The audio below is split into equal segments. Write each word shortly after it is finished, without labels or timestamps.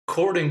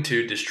According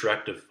to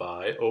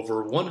Distractify,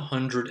 over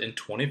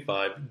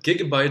 125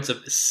 gigabytes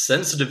of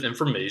sensitive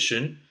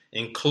information,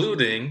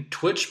 including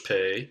Twitch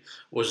Pay,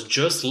 was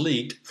just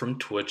leaked from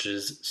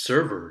Twitch's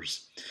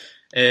servers.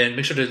 And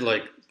make sure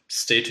to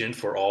stay tuned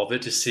for all of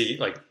it to see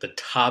the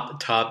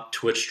top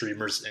Twitch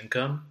streamers'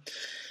 income.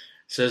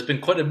 So it's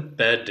been quite a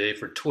bad day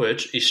for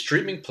Twitch, a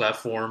streaming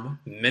platform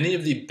many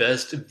of the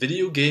best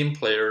video game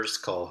players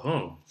call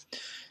home.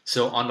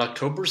 So on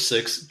October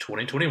 6,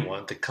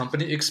 2021, the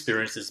company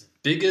experienced its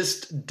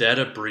biggest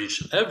data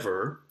breach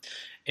ever,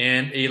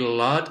 and a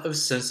lot of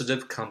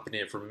sensitive company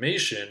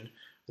information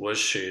was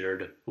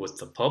shared with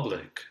the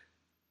public.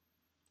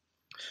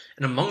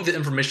 And among the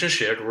information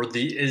shared were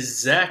the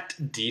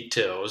exact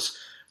details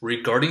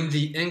regarding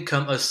the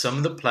income of some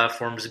of the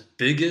platform's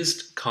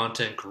biggest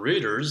content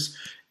creators,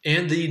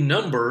 and the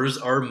numbers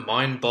are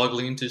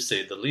mind-boggling to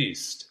say the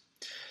least.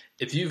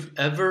 If you've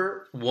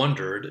ever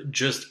wondered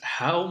just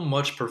how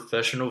much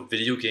professional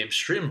video game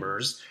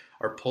streamers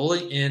are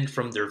pulling in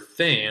from their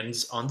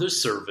fans on the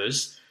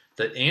service,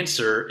 the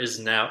answer is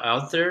now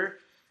out there,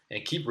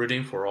 and keep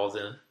reading for all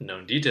the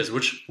known details,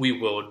 which we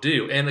will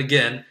do. And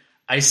again,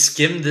 I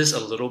skimmed this a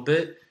little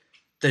bit.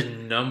 The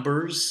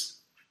numbers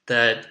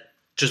that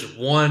just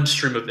one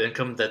stream of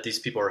income that these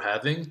people are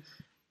having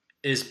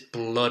is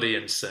bloody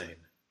insane.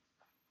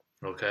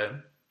 Okay?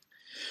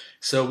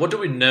 So what do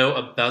we know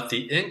about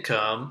the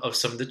income of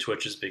some of the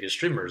Twitch's biggest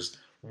streamers?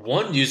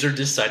 One user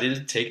decided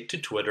to take to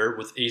Twitter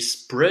with a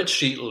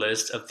spreadsheet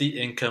list of the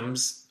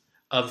incomes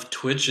of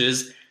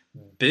Twitch's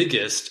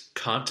biggest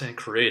content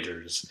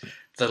creators.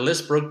 The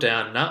list broke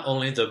down not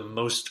only the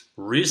most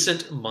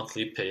recent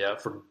monthly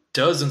payout for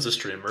dozens of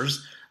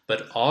streamers,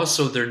 but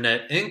also their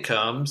net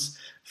incomes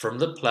from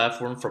the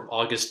platform from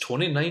August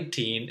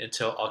 2019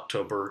 until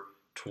October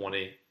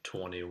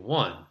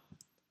 2021,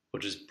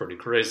 which is pretty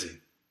crazy.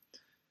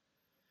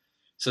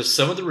 So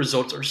some of the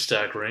results are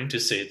staggering, to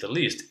say the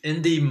least.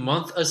 In the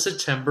month of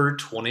September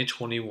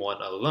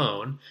 2021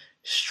 alone,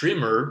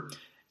 streamer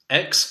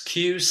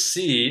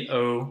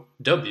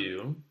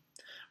XQCOW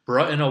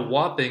brought in a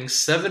whopping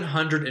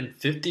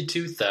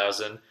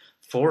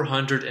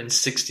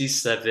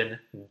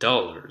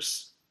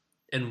 $752,467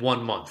 in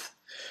 1 month,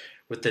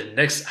 with the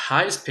next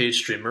highest paid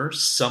streamer,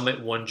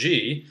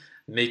 Summit1G,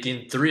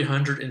 making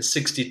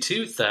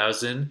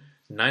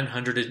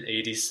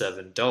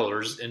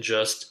 $362,987 in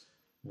just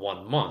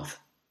 1 month.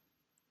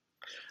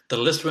 The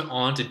list went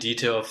on to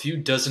detail a few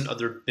dozen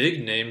other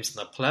big names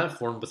on the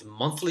platform with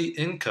monthly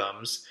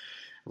incomes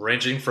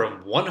ranging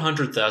from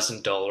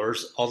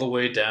 $100,000 all the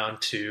way down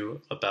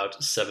to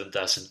about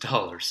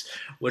 $7,000,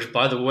 which,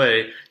 by the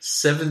way,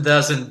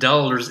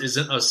 $7,000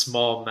 isn't a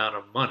small amount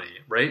of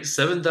money, right?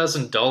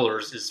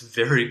 $7,000 is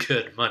very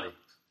good money,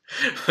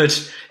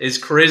 which is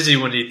crazy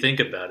when you think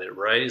about it,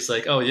 right? It's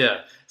like, oh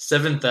yeah,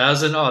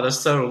 7,000, oh, that's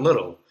so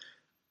little.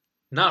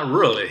 Not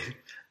really.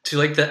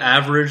 To the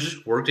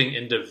average working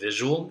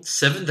individual,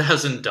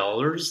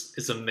 $7,000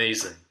 is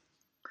amazing.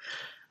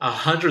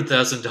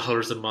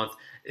 $100,000 a month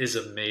is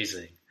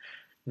amazing.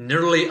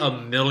 Nearly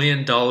 $1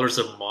 million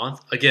a month,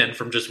 again,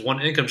 from just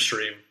one income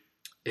stream,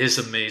 is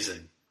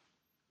amazing.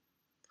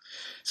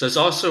 So it's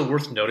also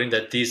worth noting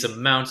that these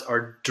amounts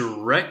are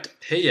direct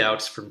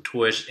payouts from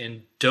Twitch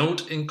and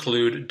don't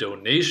include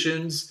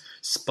donations,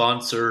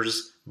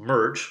 sponsors,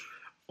 merch,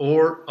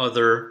 or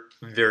other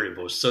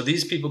variables. So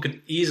these people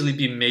could easily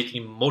be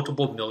making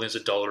multiple millions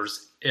of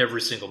dollars every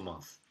single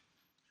month.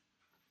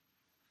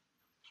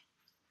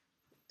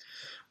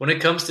 When it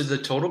comes to the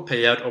total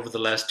payout over the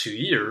last 2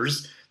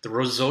 years, the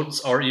results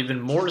are even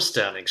more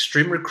astounding.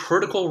 Streamer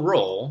Critical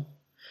Role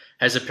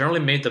has apparently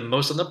made the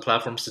most on the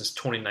platform since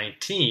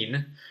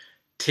 2019,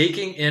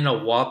 taking in a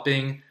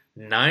whopping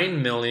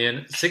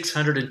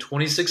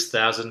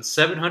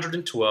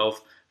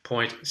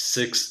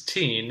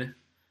 $9,626,712.16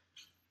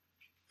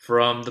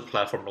 from the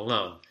platform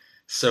alone.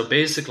 So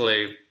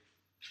basically,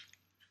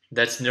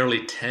 that's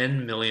nearly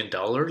 $10 million.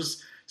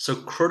 So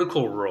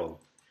Critical Role.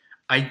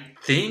 I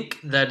think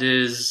that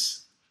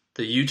is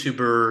the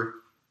YouTuber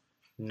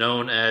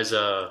known as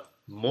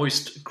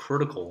Moist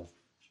Critical,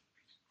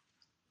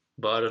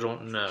 but I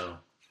don't know.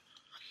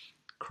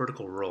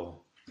 Critical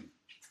Role.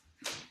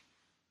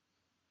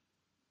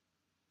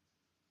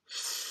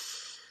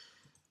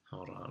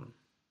 Hold on.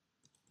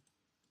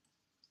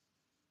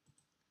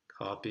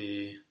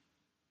 Copy.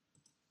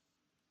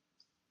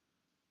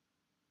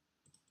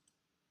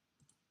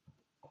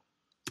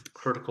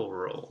 Critical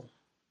Role.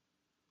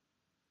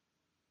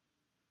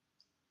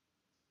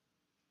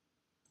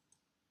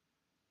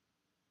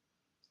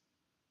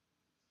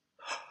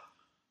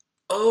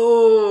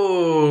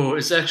 Oh,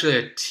 it's actually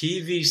a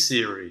TV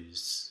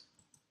series.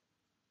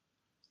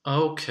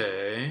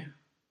 Okay.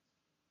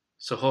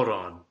 So hold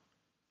on.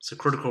 It's a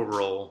Critical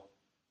Role.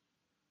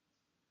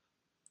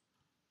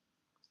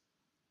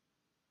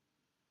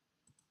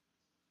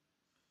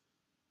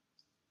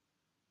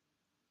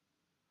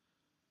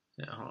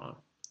 Yeah, hold on.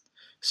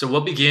 So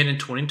what began in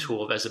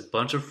 2012 as a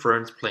bunch of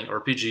friends playing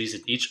RPGs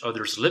in each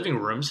other's living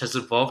rooms has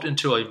evolved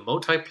into a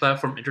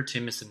multi-platform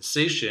entertainment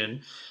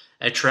sensation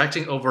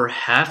attracting over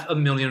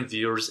 500,000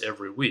 viewers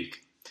every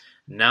week.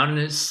 Now in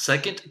its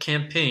second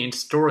campaign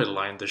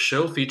storyline, the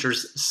show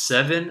features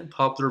 7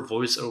 popular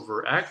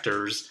voiceover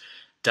actors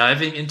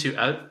diving into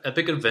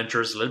epic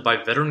adventures led by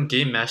veteran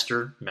game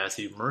master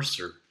Matthew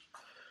Mercer.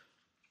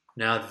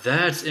 Now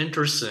that's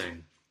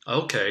interesting.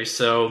 Okay,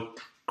 so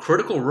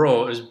Critical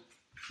Role is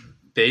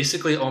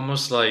basically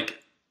almost like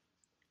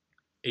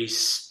a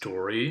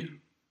story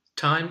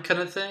time kind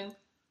of thing.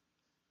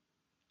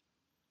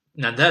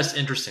 Now that's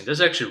interesting.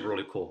 That's actually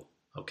really cool.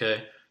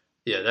 Okay,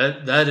 yeah,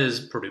 that is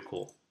pretty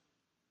cool.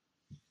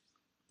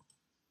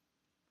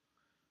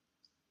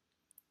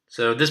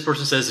 So this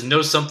person says,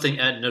 know something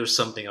at know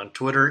something on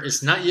Twitter.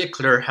 It's not yet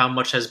clear how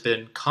much has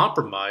been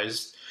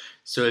compromised.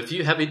 So if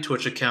you have a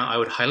Twitch account, I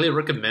would highly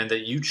recommend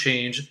that you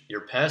change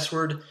your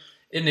password,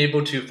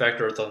 enable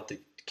two-factor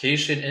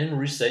authentication, and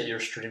reset your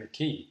stream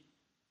key.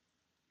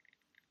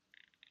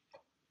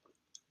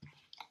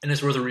 And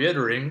it's worth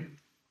reiterating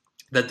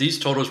that these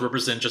totals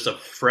represent just a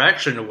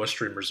fraction of what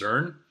streamers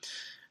earn.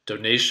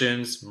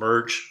 Donations,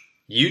 merch,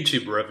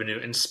 YouTube revenue,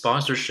 and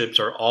sponsorships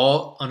are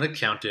all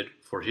unaccounted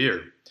for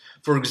here.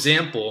 For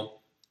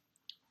example,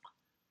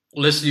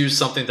 let's use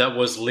something that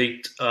was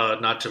leaked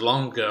not too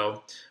long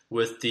ago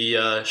with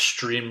the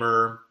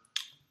streamer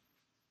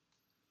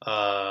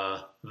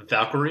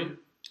Valkyrie,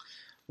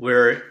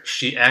 where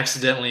she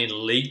accidentally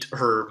leaked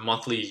her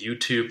monthly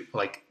YouTube,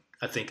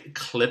 I think,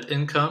 clip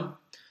income,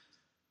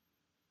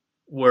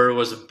 where it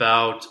was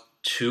about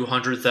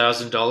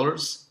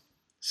 $200,000.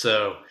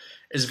 So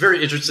it's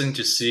very interesting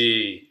to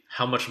see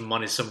how much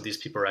money some of these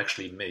people are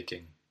actually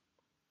making.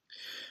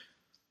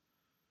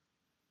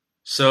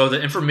 So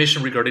the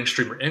information regarding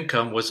streamer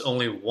income was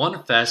only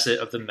one facet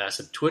of the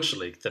massive Twitch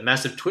leak. The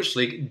massive Twitch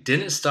leak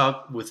didn't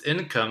stop with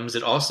incomes,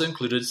 it also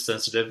included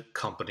sensitive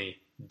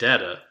company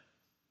data.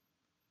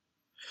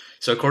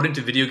 So according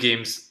to Video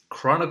Games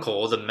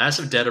Chronicle, the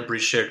massive data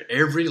breach shared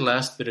every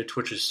last bit of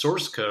Twitch's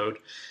source code,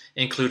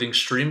 including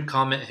stream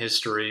comment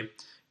history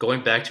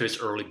going back to its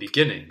early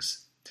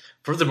beginnings.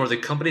 Furthermore, the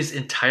company's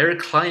entire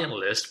client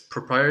list,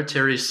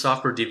 proprietary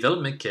software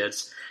development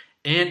kits,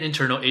 and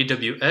internal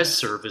AWS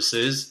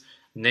services,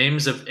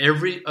 names of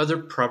every other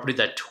property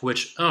that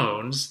Twitch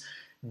owns,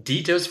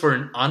 details for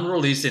an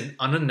unreleased and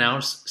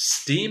unannounced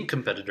Steam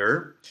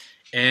competitor,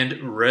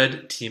 and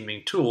red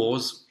teaming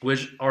tools,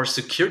 which are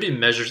security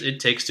measures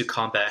it takes to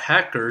combat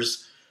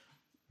hackers,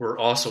 were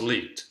also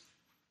leaked.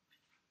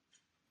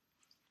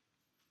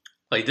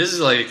 This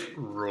is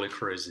really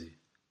crazy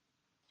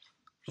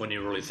when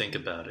you really think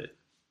about it,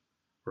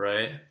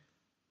 right?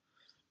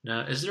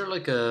 Now, is there a...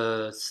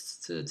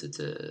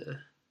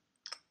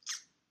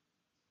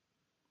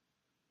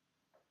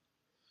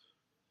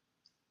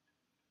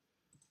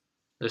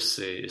 Let's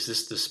see, is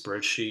this the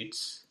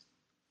spreadsheets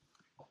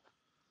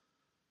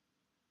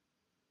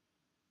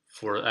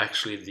for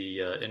actually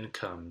the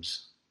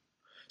incomes?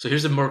 So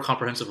here's a more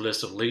comprehensive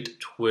list of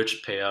leaked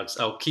Twitch payouts.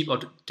 I'll keep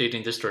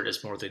updating this thread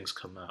as more things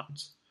come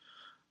out.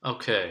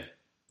 Okay,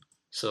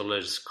 so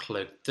let's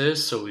click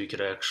this so we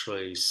could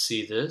actually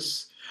see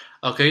this.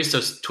 Okay,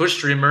 so Twitch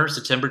streamer,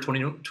 September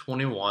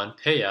 2021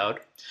 payout,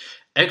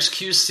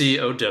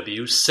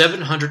 XQCOW,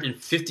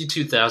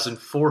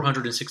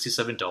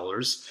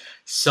 $752,467.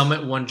 Summit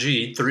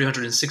 1G,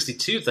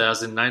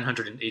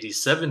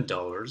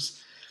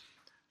 $362,987.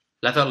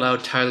 Laugh Out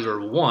Loud Tyler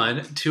 1,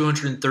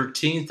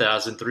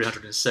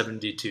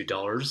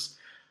 $213,372.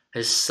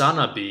 Hassan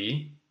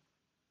Abi,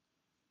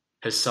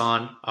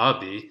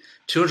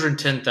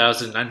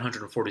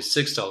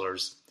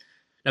 $210,946.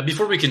 Now,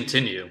 before we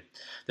continue,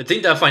 the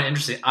thing that I find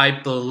interesting, I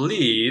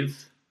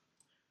believe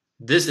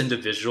this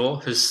individual,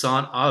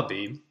 Hassan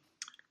Abi,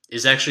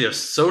 is actually a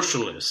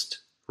socialist,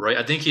 right?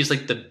 I think he's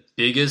the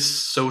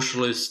biggest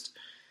socialist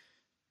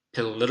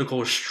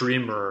political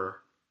streamer,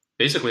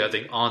 basically, I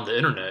think, on the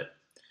internet.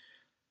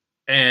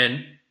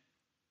 And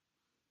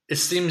it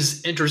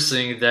seems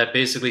interesting that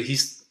basically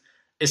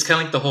it's kind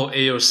of like the whole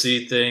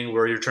AOC thing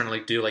where you're trying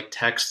to do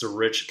tax the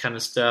rich kind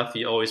of stuff.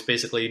 You always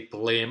basically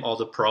blame all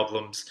the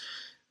problems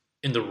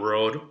in the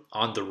world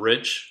on the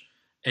rich.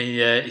 And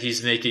yet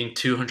he's making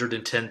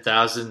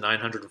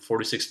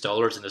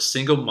 $210,946 in a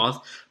single month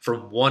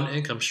from one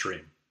income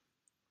stream,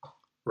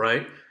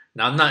 right?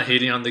 Now, I'm not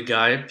hating on the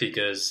guy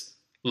because,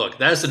 look,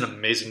 that's an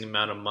amazing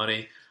amount of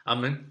money.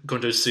 I'm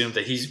going to assume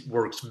that he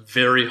works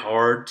very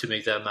hard to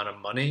make that amount of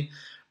money.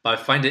 But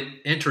I find it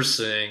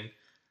interesting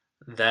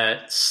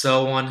that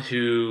someone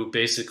who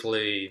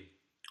basically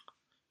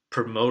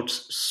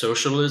promotes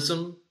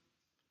socialism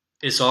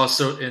is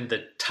also in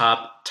the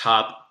top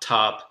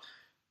 1%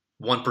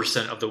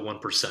 of the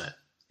 1%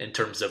 in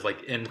terms of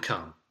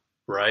income,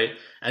 right?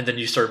 And then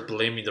you start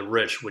blaming the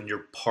rich when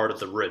you're part of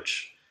the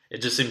rich.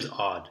 It just seems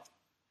odd.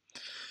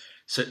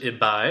 So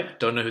Ibai,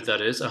 don't know who that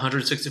is,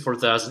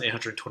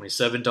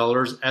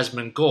 $164,827.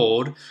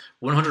 Asmongold,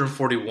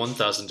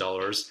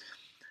 $141,000.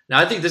 Now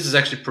I think this is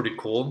actually pretty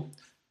cool.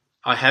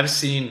 I have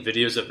seen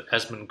videos of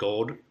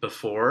Asmongold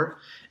before,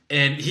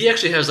 and he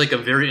actually has a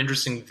very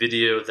interesting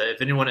video that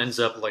if anyone ends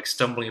up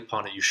stumbling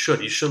upon it, you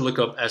should look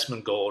up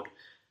Asmongold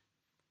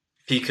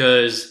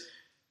because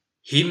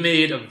he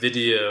made a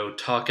video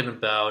talking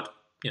about,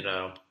 you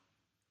know,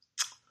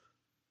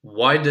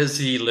 why does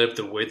he live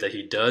the way that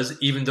he does,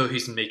 even though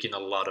he's making a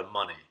lot of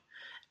money.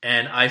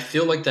 And I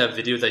feel like that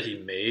video that he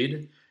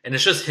made, and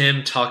it's just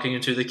him talking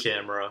into the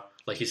camera,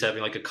 like he's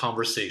having like a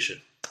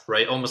conversation,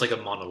 right? Almost like a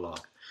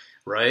monologue,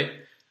 right?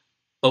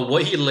 But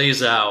what he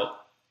lays out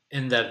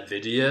in that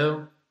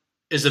video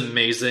is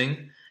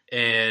amazing,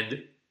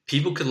 and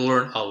people could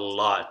learn a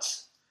lot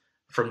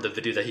from the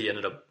video that he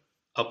ended up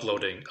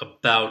uploading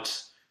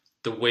about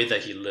the way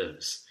that he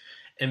lives.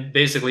 And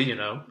basically,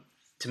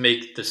 to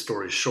make the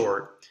story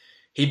short,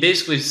 he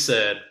basically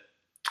said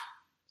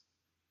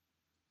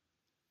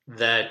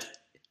that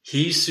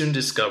he soon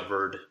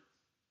discovered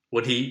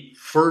when he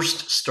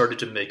first started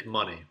to make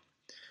money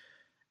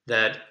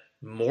that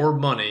more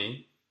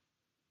money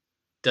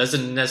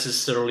doesn't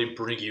necessarily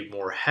bring you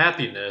more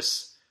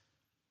happiness,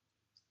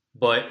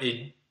 but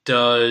it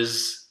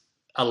does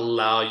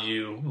allow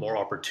you more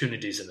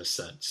opportunities in a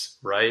sense,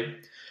 right?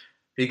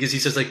 Because he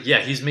says, like, yeah,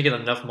 he's making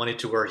enough money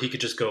to where he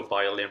could just go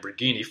buy a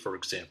Lamborghini, for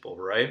example,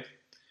 right?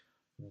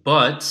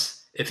 But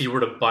if he were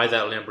to buy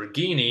that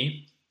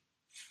Lamborghini,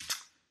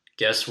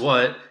 guess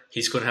what?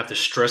 He's going to have to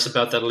stress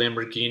about that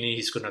Lamborghini.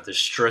 He's going to have to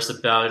stress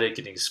about it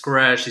getting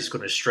scratched. He's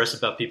going to stress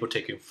about people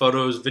taking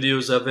photos,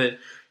 videos of it.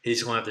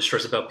 He's going to have to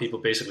stress about people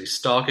basically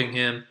stalking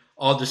him,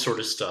 all this sort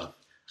of stuff,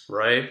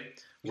 right?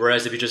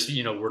 Whereas if you just,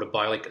 were to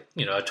buy like,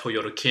 a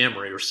Toyota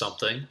Camry or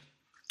something,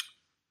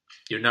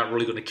 you're not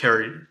really going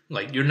to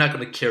you're not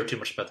going to care too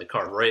much about the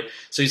car, right?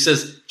 So he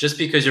says just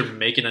because you're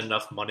making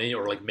enough money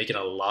or like making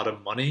a lot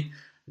of money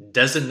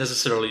doesn't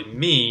necessarily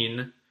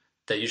mean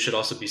that you should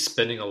also be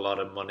spending a lot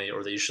of money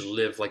or that you should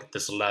live like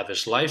this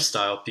lavish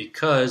lifestyle,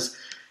 because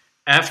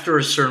after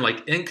a certain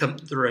like income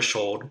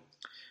threshold,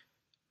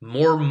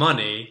 more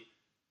money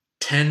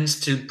tends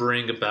to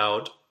bring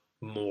about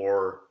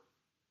more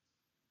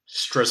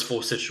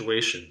stressful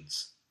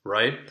situations,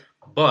 right?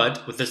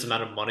 But with this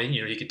amount of money,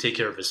 he can take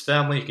care of his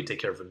family, he can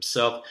take care of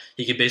himself,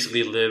 he can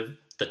basically live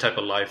the type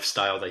of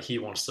lifestyle that he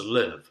wants to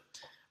live,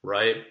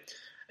 right?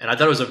 And I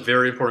thought it was a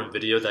very important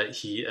video that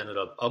he ended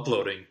up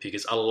uploading,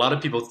 because a lot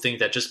of people think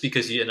that just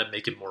because you end up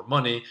making more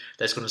money,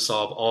 that's going to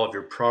solve all of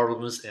your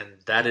problems, and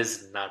that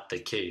is not the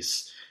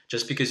case.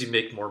 Just because you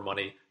make more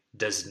money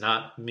does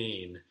not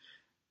mean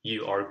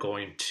you are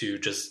going to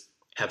just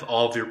have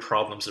all of your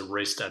problems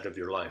erased out of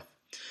your life.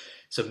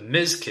 So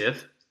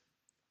Mizkif,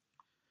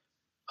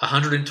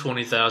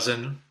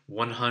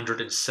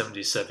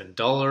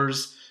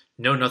 $120,177.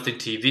 Know Nothing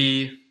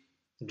TV,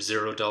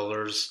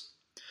 $0.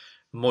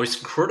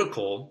 Moist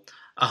Critical,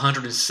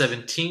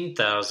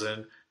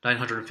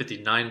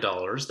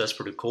 $117,959. That's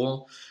pretty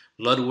cool.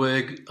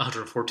 Ludwig,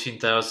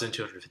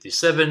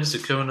 $114,257.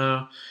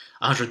 Sukona,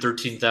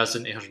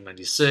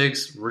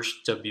 $113,896.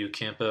 Rich W.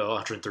 Campbell,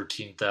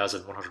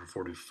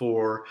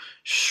 $113,144.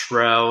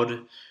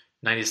 Shroud,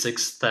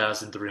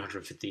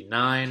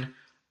 $96,359.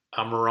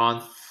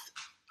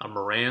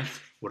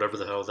 Amaranth, whatever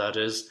the hell that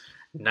is,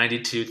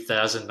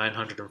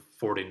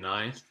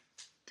 $92,949.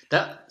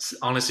 That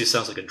honestly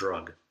sounds like a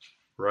drug,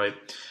 right?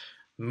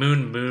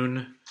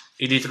 Moon,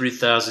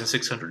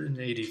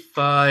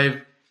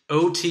 83,685.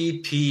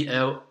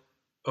 OTPLOL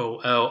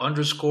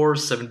underscore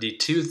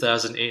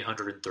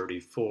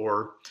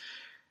 72,834.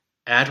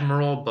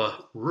 Admiral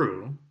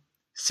Baru,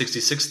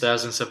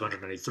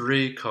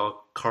 66,793.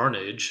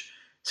 Carnage,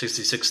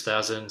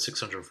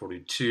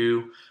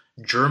 66,642.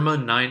 Germa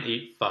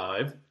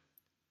 985,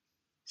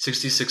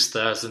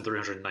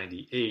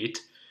 66,398.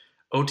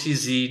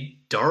 OTZ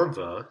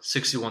Darva,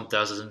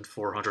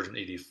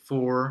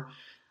 61,484.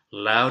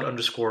 Loud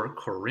underscore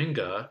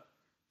Koringa,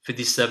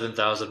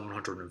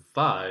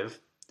 57,105.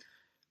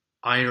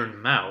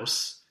 Iron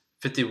Mouse,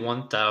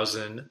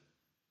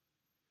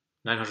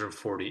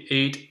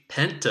 51,948.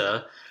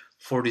 Penta,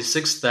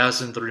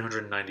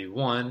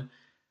 46,391.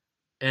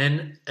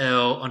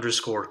 NL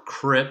underscore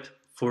Crip,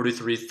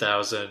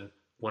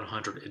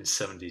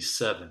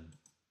 43,177.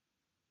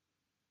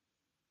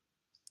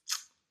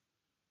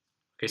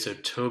 Okay, so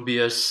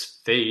Tobias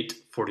Fate,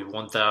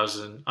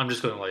 41,000. I'm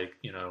just going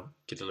to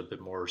get a little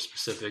bit more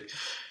specific.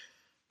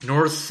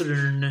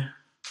 Northern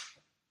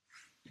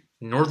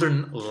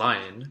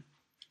Lion,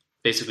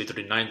 basically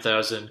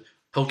 39,000.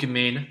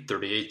 Pokimane,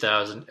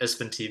 38,000.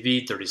 Espen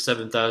TV,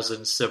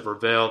 37,000. Silver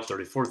Veil,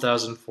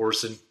 34,000.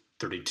 Forsen,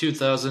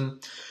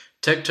 32,000.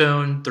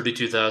 Tectone,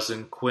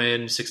 32,000.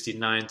 Quinn,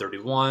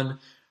 69,31.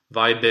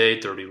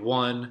 Vibe,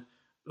 31.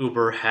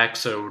 Uber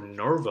Haxo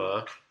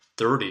Norva,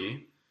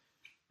 30.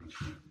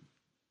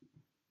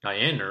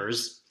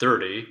 Nyaners,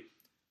 30.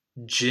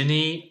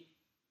 Ginny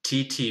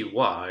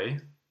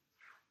TTY,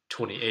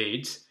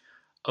 28.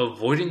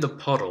 Avoiding the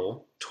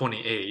Puddle,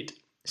 28.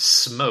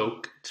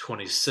 Smoke,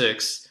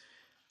 26.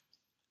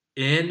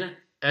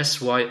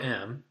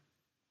 NSYM,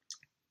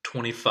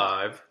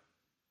 25.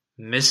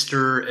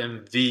 Mr.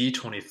 MV,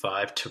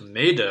 25.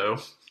 Tomato,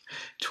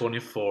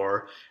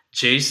 24.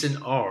 Jason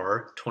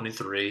R,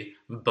 23.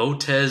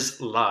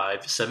 Botez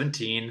Live,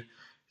 17.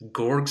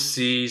 Gorg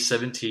C,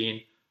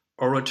 17.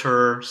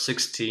 Orator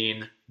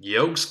 16,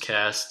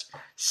 Yogscast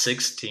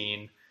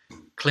 16,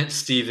 Clint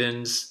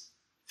Stevens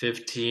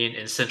 15,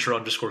 and Central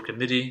underscore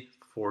Committee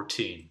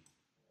 14.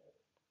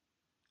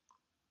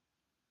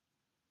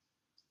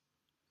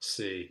 Let's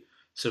see.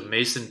 So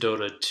Mason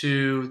Dota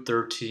 2,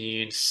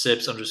 13,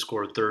 Sips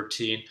underscore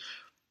 13,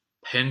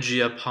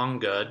 Pangia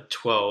Panga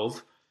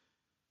 12,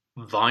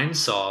 Vine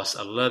Sauce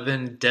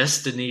 11,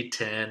 Destiny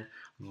 10,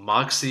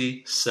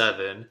 Moxie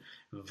 7,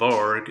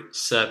 Varg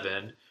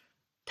 7,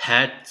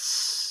 Pat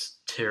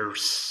Stairset.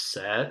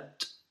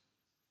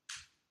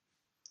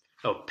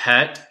 Oh,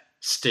 Pat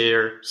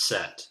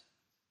Stairset.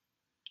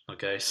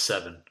 Okay,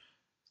 7.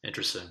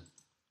 Interesting.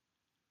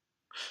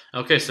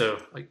 Okay, so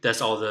like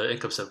that's all the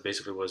income stuff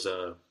basically was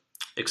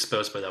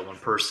exposed by that one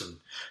person.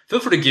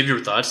 Feel free to give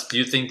your thoughts. Do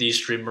you think these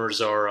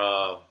streamers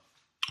are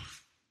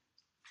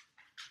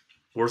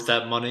worth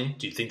that money?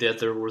 Do you think that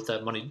they're worth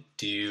that money?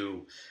 Do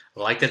you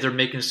like that they're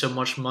making so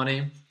much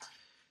money?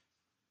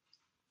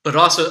 But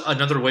also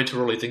another way to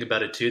really think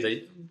about it too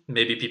that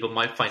maybe people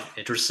might find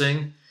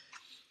interesting.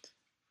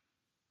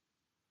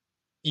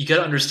 You got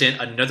to understand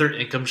another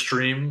income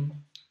stream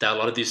that a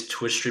lot of these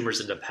Twitch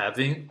streamers end up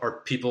having are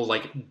people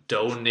like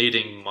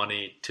donating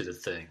money to the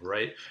thing,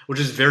 right? Which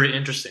is very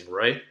interesting,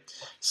 right?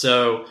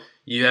 So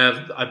you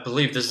have, I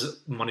believe this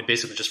is money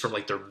basically just from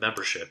like their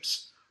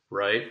memberships,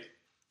 right?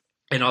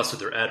 And also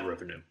their ad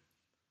revenue,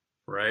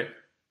 right?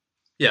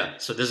 Yeah,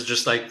 so this is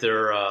just like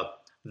their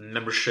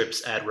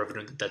memberships ad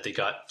revenue that they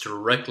got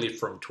directly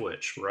from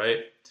Twitch,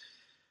 right?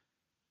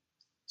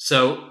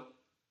 So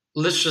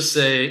let's just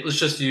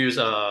use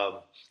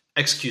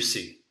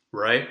XQC,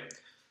 right?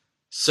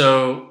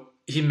 So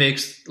he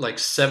makes like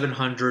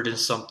 700 and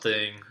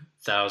something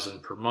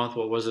thousand per month.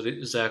 What was it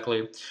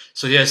exactly?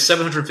 So he has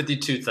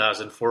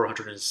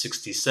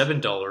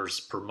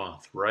 $752,467 per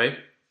month, right?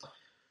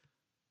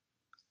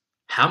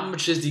 How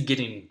much is he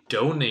getting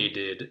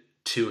donated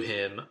to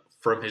him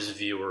from his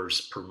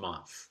viewers per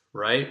month,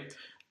 right?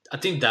 I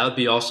think that would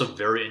be also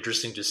very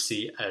interesting to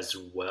see as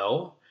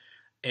well.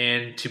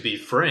 And to be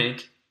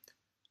frank,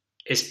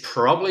 it's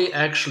probably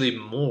actually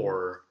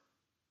more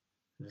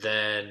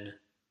than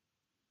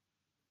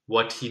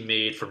what he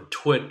made from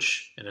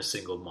Twitch in a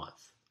single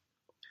month.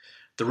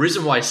 The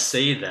reason why I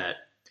say that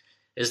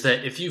is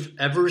that if you've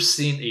ever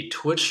seen a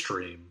Twitch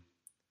stream,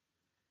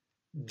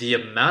 the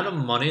amount of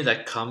money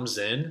that comes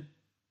in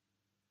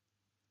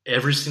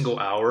every single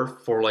hour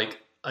for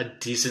like a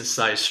decent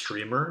sized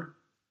streamer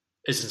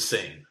is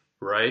insane,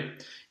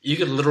 right? You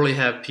could literally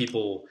have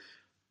people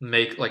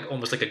make like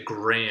almost like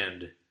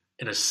 $1,000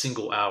 in a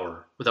single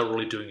hour without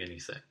really doing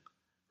anything,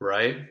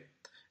 right?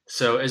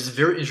 So it's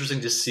very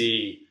interesting to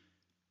see.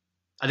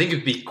 I think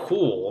it'd be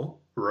cool,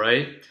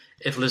 right?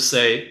 If let's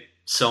say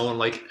someone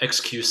like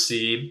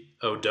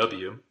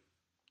XQCOW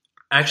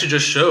actually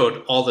just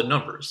showed all the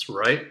numbers,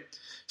 right?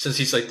 Since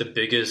he's like the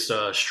biggest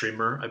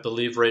streamer, I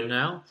believe, right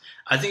now,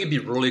 I think it'd be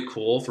really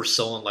cool for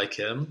someone like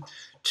him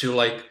to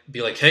like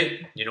be like,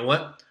 hey, you know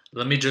what?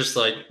 Let me just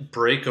like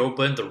break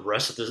open the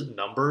rest of the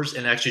numbers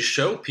and actually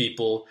show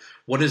people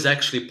what is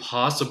actually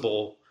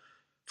possible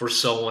for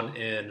someone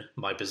in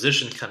my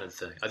position, kind of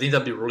thing. I think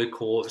that'd be really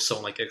cool if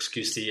someone like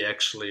XQC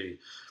actually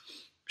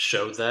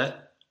showed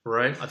that,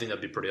 right? I think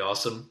that'd be pretty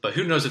awesome. But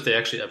who knows if they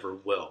actually ever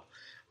will,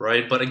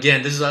 right? But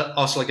again, this is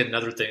also like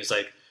another thing. It's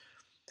like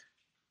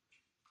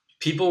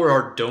people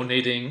are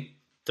donating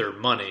their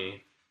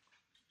money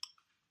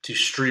to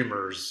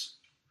streamers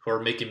who are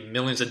making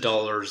millions of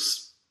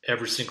dollars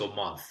every single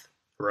month,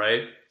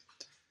 right?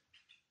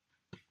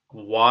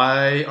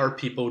 Why are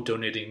people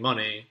donating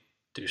money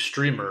to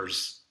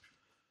streamers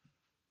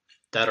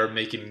that are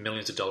making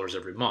millions of dollars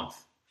every month,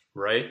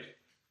 right?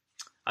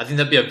 I think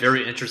that'd be a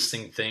very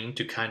interesting thing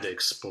to kind of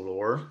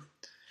explore.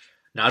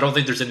 Now, I don't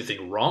think there's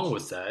anything wrong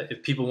with that.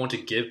 If people want to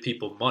give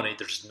people money,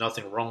 there's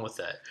nothing wrong with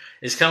that.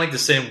 It's kind of like the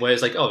same way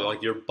as like, oh,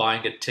 like you're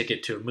buying a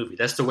ticket to a movie.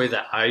 That's the way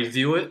that I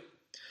view it.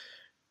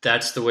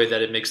 That's the way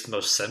that it makes the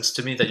most sense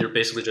to me, that you're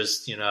basically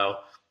just,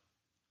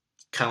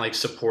 kind of like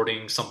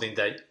supporting something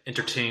that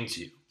entertains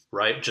you,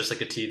 right? Just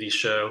like a TV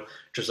show,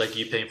 just like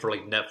you paying for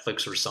like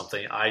Netflix or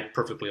something. I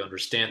perfectly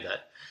understand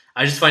that.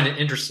 I just find it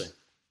interesting,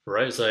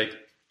 right? It's like,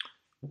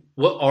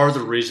 what are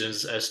the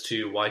reasons as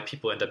to why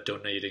people end up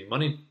donating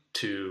money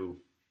to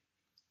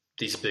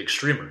these big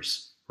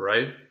streamers,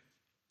 right?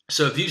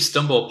 So if you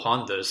stumble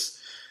upon this,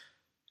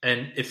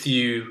 and if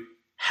you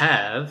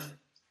have,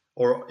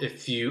 or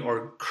if you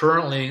are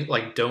currently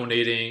like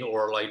donating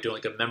or like doing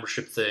like a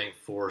membership thing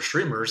for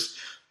streamers,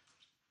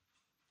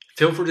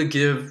 feel free to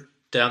give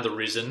down the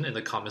reason in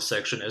the comment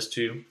section as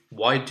to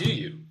why do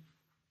you,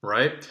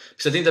 right?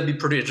 Because I think that'd be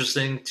pretty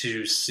interesting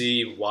to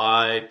see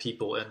why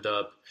people end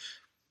up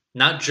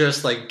not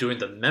just like doing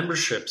the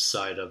membership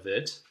side of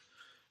it,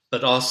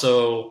 but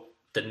also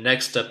the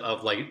next step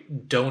of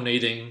like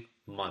donating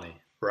money,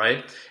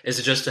 right? Is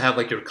it just to have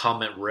like your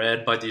comment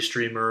read by these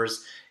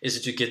streamers? Is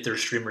it to get their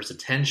streamers'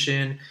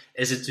 attention?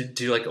 Is it to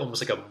do like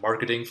almost like a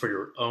marketing for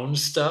your own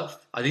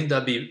stuff? I think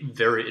that'd be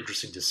very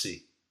interesting to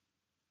see.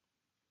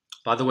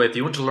 By the way, if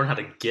you want to learn how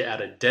to get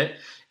out of debt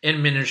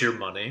and manage your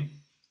money,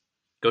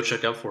 go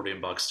check out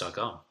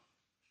 40inbox.com.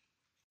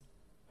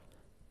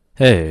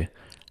 Hey,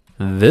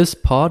 this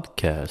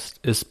podcast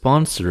is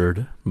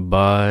sponsored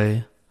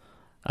by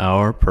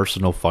our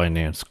personal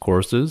finance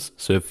courses.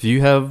 So if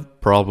you have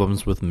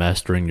problems with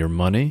mastering your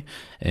money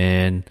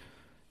and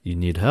you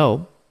need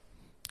help,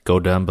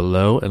 go down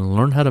below and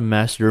learn how to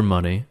master your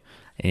money.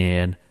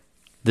 And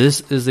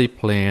this is a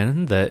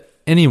plan that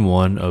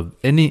anyone of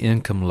any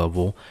income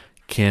level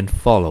can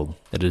follow.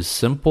 It is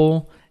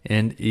simple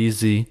and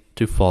easy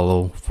to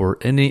follow for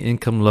any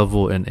income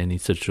level and any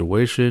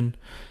situation,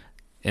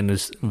 and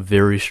is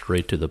very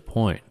straight to the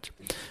point.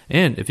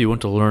 And if you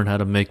want to learn how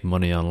to make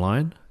money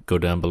online, go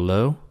down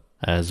below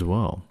as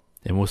well.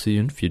 And we'll see you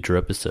in future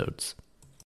episodes.